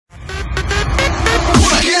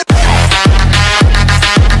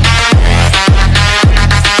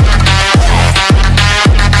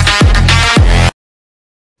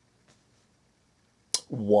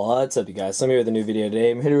What's up, you guys? So I'm here with a new video today.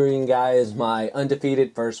 I'm hitting guys my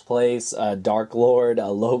undefeated first place Darklord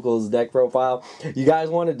locals deck profile. You guys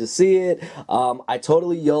wanted to see it. I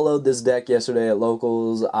totally YOLO'd this deck yesterday at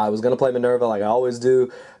locals. I was gonna play Minerva like I always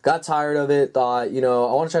do. Got tired of it. Thought, you know,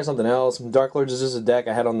 I want to try something else. Darklord is just a deck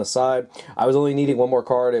I had on the side. I was only needing one more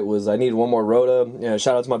card. I needed one more Rhoda. You know,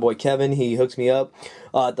 shout out to my boy Kevin. He hooked me up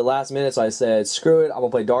at the last minute. So I said, screw it. I'm gonna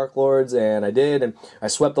play Darklords, and I did. And I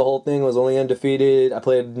swept the whole thing. Was only undefeated. I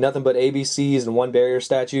played nothing but ABCs and one barrier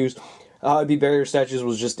statues. Barrier statues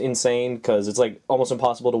was just insane because it's like almost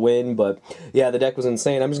impossible to win. But yeah, the deck was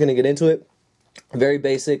insane. I'm just gonna get into it. Very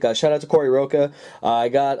basic. Shout out to Corey Roca. I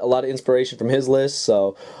got a lot of inspiration from his list,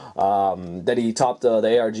 so that he topped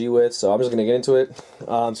the ARG with. So I'm just gonna get into it.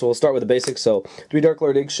 So we'll start with the basics. So 3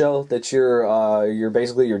 Darklord Eggshell. That's your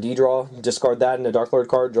basically your D draw. Discard that in a Darklord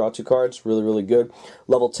card. Draw 2 cards. Really, really good.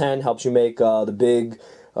 Level 10 helps you make the big.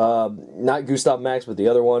 Not Gustav Max, but the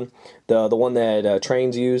other one, the one that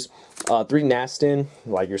trains use. 3 Nastin,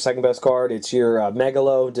 like your second best card. It's your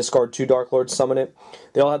Megalo. Discard 2 Darklords, summon it.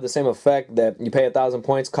 They all have the same effect that you pay 1,000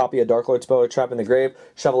 points, copy a Darklord spell or trap in the grave,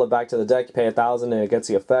 shovel it back to the deck. You pay 1,000 and it gets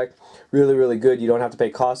the effect. Really, really good. You don't have to pay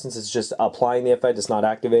cost since it's just applying the effect. It's not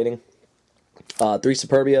activating. 3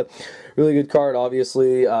 Superbia, really good card.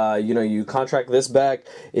 Obviously, you know, you contract this back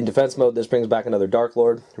in defense mode. This brings back another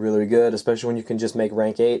Darklord, really good, especially when you can just make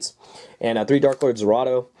rank 8s. And 3 Darklord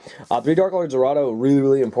Zerato. 3 Darklord Zerato, really,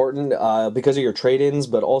 really important because of your trade-ins,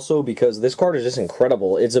 but also because this card is just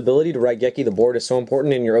incredible. Its ability to Raigeki the board is so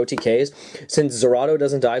important in your OTKs. Since Zerato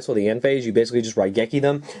doesn't die till the end phase, you basically just Raigeki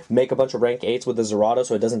them, make a bunch of rank 8s with the Zerato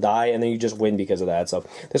so it doesn't die, and then you just win because of that. So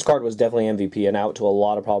this card was definitely MVP and out to a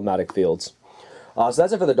lot of problematic fields. So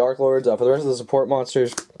that's it for the Darklords. For the rest of the support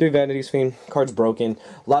monsters, 3 Vanity's Fiend. Card's broken.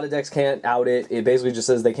 A lot of decks can't out it. It basically just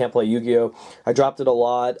says they can't play Yu-Gi-Oh! I dropped it a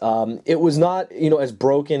lot. It was not, you know, as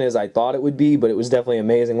broken as I thought it would be, but it was definitely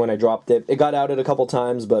amazing when I dropped it. It got outed a couple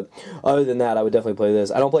times, but other than that, I would definitely play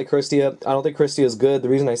this. I don't play Christia. I don't think Christia is good. The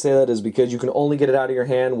reason I say that is because you can only get it out of your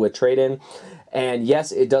hand with trade-in. And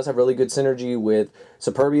yes, it does have really good synergy with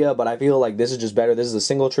Superbia, but I feel like this is just better. This is a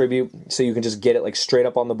single tribute, so you can just get it like straight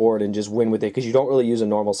up on the board and just win with it, because you don't really use a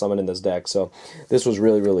normal summon in this deck. So this was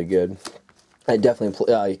really, really good. I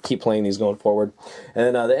definitely keep playing these going forward.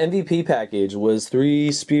 And the MVP package was 3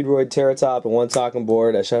 Speedroid Teratop and 1 Talking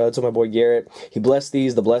Board. Shout out to my boy Garrett. He blessed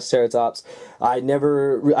these, the blessed Teratops. I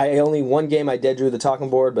only one game I dead drew the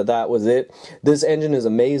Talking Board, but that was it. This engine is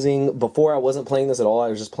amazing. Before I wasn't playing this at all. I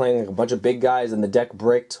was just playing like a bunch of big guys, and the deck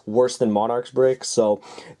bricked worse than Monarch's brick. So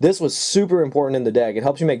this was super important in the deck. It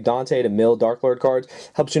helps you make Dante to mill Darklord cards.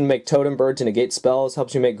 Helps you make Totem Bird to negate spells.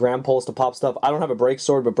 Helps you make Grand Pulse to pop stuff. I don't have a Break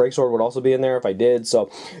Sword, but Break Sword would also be in there if I did.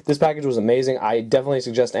 So this package was amazing. I definitely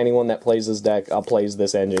suggest anyone that plays this deck plays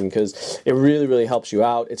this engine, because it really, really helps you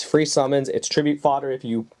out. It's free summons. It's tribute fodder if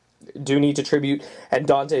you do need to tribute, and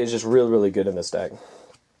Dante is just really, really good in this deck.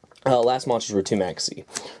 Last monsters were 2 Maxi.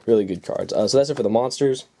 Really good cards. So that's it for the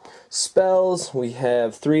monsters. Spells, we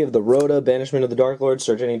have 3 of the Rhoda, Banishment of the Darklord,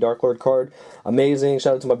 search any Darklord card. Amazing.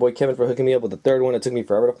 Shout out to my boy Kevin for hooking me up with the 3rd one. It took me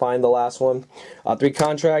forever to find the last one. 3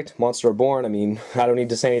 Contract, Monster Reborn. I mean, I don't need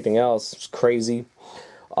to say anything else. It's crazy.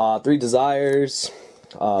 3 Desires,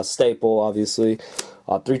 staple, obviously.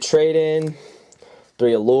 3 Trade-In,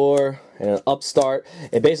 3 Allure, and an Upstart.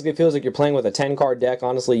 It basically feels like you're playing with a 10-card deck.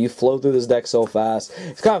 Honestly, you flow through this deck so fast.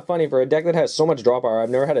 It's kind of funny for a deck that has so much draw power.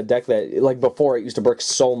 I've never had a deck that, like before, it used to brick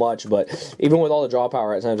so much, but even with all the draw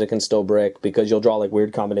power, at times it can still brick because you'll draw like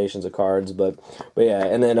weird combinations of cards. But yeah,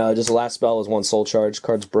 and then just the last spell is 1 Soul Charge.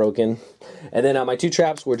 Card's broken. And then my 2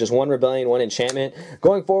 traps were just 1 Rebellion, 1 Enchantment.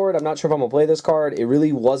 Going forward, I'm not sure if I'm going to play this card. It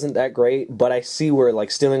really wasn't that great, but I see where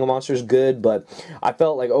like stealing a monster is good, but I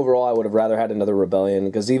felt like overall I would have rather had another Rebellion,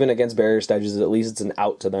 because even against barrier statues, at least it's an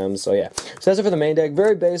out to them. So yeah, so that's it for the main deck.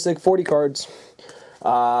 Very basic, 40 cards.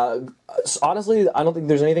 Honestly, I don't think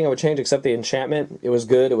there's anything I would change except the enchantment. It was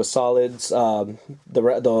good. It was solid. The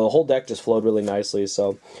whole deck just flowed really nicely.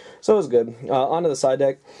 So it was good. Onto the side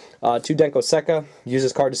deck. 2 Denko Sekka. Use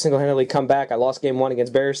this card to single-handedly come back. I lost game 1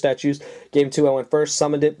 against barrier statues. Game 2 I went first,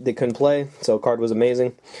 summoned it. They couldn't play, so card was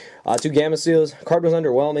amazing. 2 Gamma Seals. Card was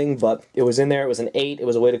underwhelming, but it was in there. It was an 8. It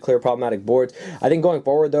was a way to clear problematic boards. I think going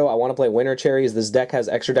forward, though, I want to play Winter Cherries. This deck has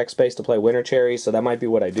extra deck space to play Winter Cherries, so that might be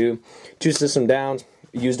what I do. 2 System Downs.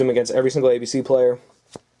 Used them against every single ABC player.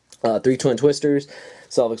 3 Twin Twisters.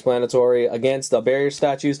 Self-explanatory. Against the barrier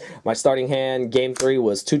statues, my starting hand, game 3,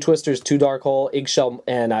 was 2 Twisters, 2 Dark Hole, Eggshell,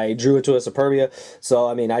 and I drew into a Superbia. So,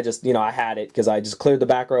 I mean, I just, you know, I had it, because I just cleared the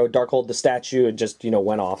back row, Dark Hole the statue, and just, you know,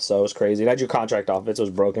 went off. So, it was crazy. And I drew Contract off it, so it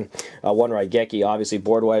was broken. 1 Raigeki, obviously,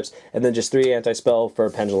 board wipes, and then just 3 anti-spell for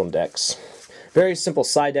Pendulum decks. very simple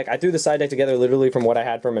side deck. I threw the side deck together literally from what I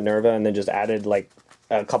had for Minerva and then just added like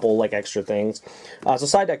a couple like extra things. So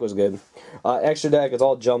side deck was good. Extra deck is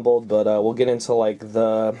all jumbled, but we'll get into like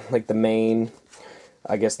the main,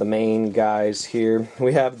 I guess the main guys here.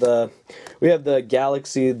 We have the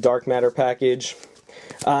Galaxy Dark Matter package.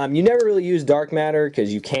 You never really use Dark Matter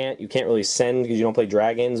because you can't really send because you don't play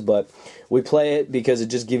dragons, but we play it because it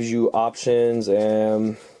just gives you options.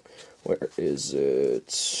 And where is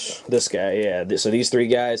it? This guy, yeah. So these three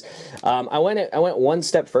guys. I went one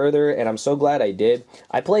step further, and I'm so glad I did.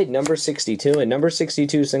 I played number 62, and number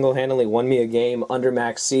 62 single-handedly won me a game under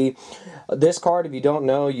Max C. This card, if you don't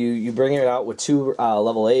know, you bring it out with two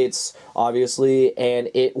level 8s, obviously, and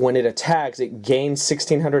when it attacks, it gains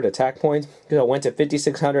 1,600 attack points. Because I went to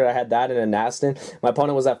 5,600, I had that in a Nastin. My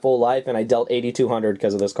opponent was at full life, and I dealt 8,200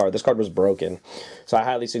 because of this card. This card was broken, so I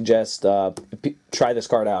highly suggest try this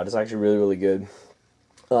card out. It's actually really, really good.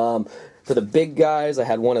 For the big guys, I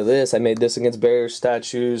had one of this. I made this against Barrier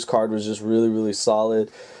Statues. Card was just really, really solid.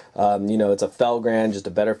 You know, it's a Felgrand, just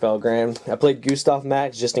a better Felgrand. I played Gustav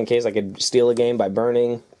Max just in case I could steal a game by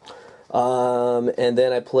burning. And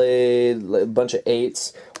then I played a bunch of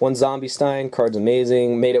 8s. One Zombie Stein, card's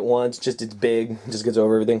amazing. Made it once, just it's big, just gets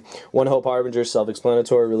over everything. One Hope Harbinger,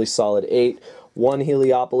 self-explanatory, really solid 8. One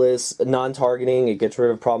Heliopolis, non-targeting, it gets rid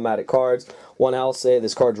of problematic cards. One Alcé,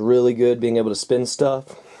 this card's really good, being able to spin stuff.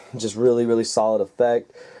 Just really, really solid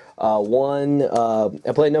effect. I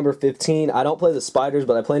play number 15. I don't play the spiders,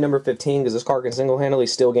 but I play number 15 because this card can single-handedly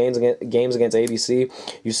steal games against ABC.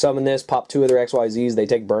 You summon this, pop 2 of their XYZs, they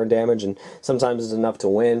take burn damage, and sometimes it's enough to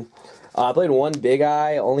win. I played one Big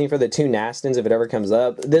Eye, only for the 2 Nastins if it ever comes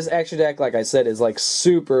up. This extra deck, like I said, is like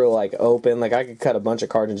super like open. Like I could cut a bunch of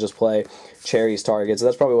cards and just play Cherry's target, so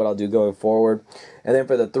that's probably what I'll do going forward. And then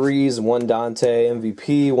for the 3s, one Dante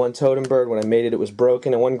MVP, one Totem Bird. When I made it, it was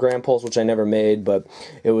broken, and one Grand Pulse, which I never made, but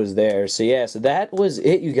it was there. So yeah, so that was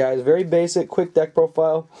it, you guys. Very basic, quick deck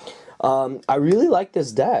profile. I really like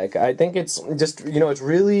this deck. I think it's just, you know, it's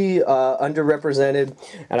really underrepresented,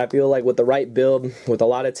 and I feel like with the right build, with a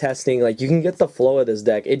lot of testing, like you can get the flow of this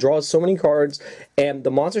deck. It draws so many cards, and the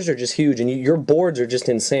monsters are just huge, and your boards are just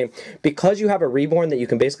insane. Because you have a Reborn that you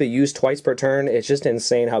can basically use twice per turn, it's just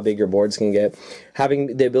insane how big your boards can get.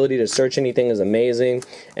 Having the ability to search anything is amazing,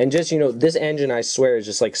 and just, you know, this engine, I swear, is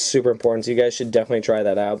just like super important, so you guys should definitely try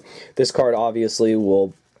that out. This card obviously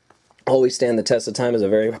will always stand the test of time. Is a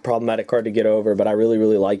very problematic card to get over, but I really,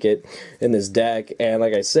 really like it in this deck. And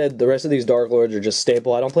like I said, the rest of these Darklords are just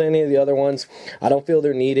staple. I don't play any of the other ones. I don't feel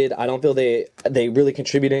they're needed. I don't feel they really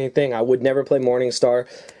contribute anything. I would never play Morningstar.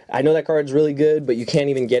 I know that card's really good, but you can't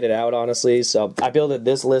even get it out, honestly. So I feel that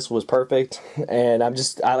this list was perfect, and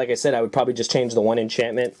like I said, I would probably just change the one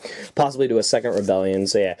enchantment, possibly to a second Rebellion.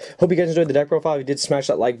 So yeah, hope you guys enjoyed the deck profile. If you did, smash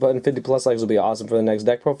that like button. 50+ likes will be awesome for the next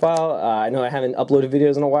deck profile. I know I haven't uploaded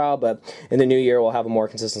videos in a while, but in the new year, we'll have a more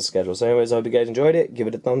consistent schedule. So anyways, I hope you guys enjoyed it. Give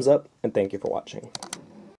it a thumbs up, and thank you for watching.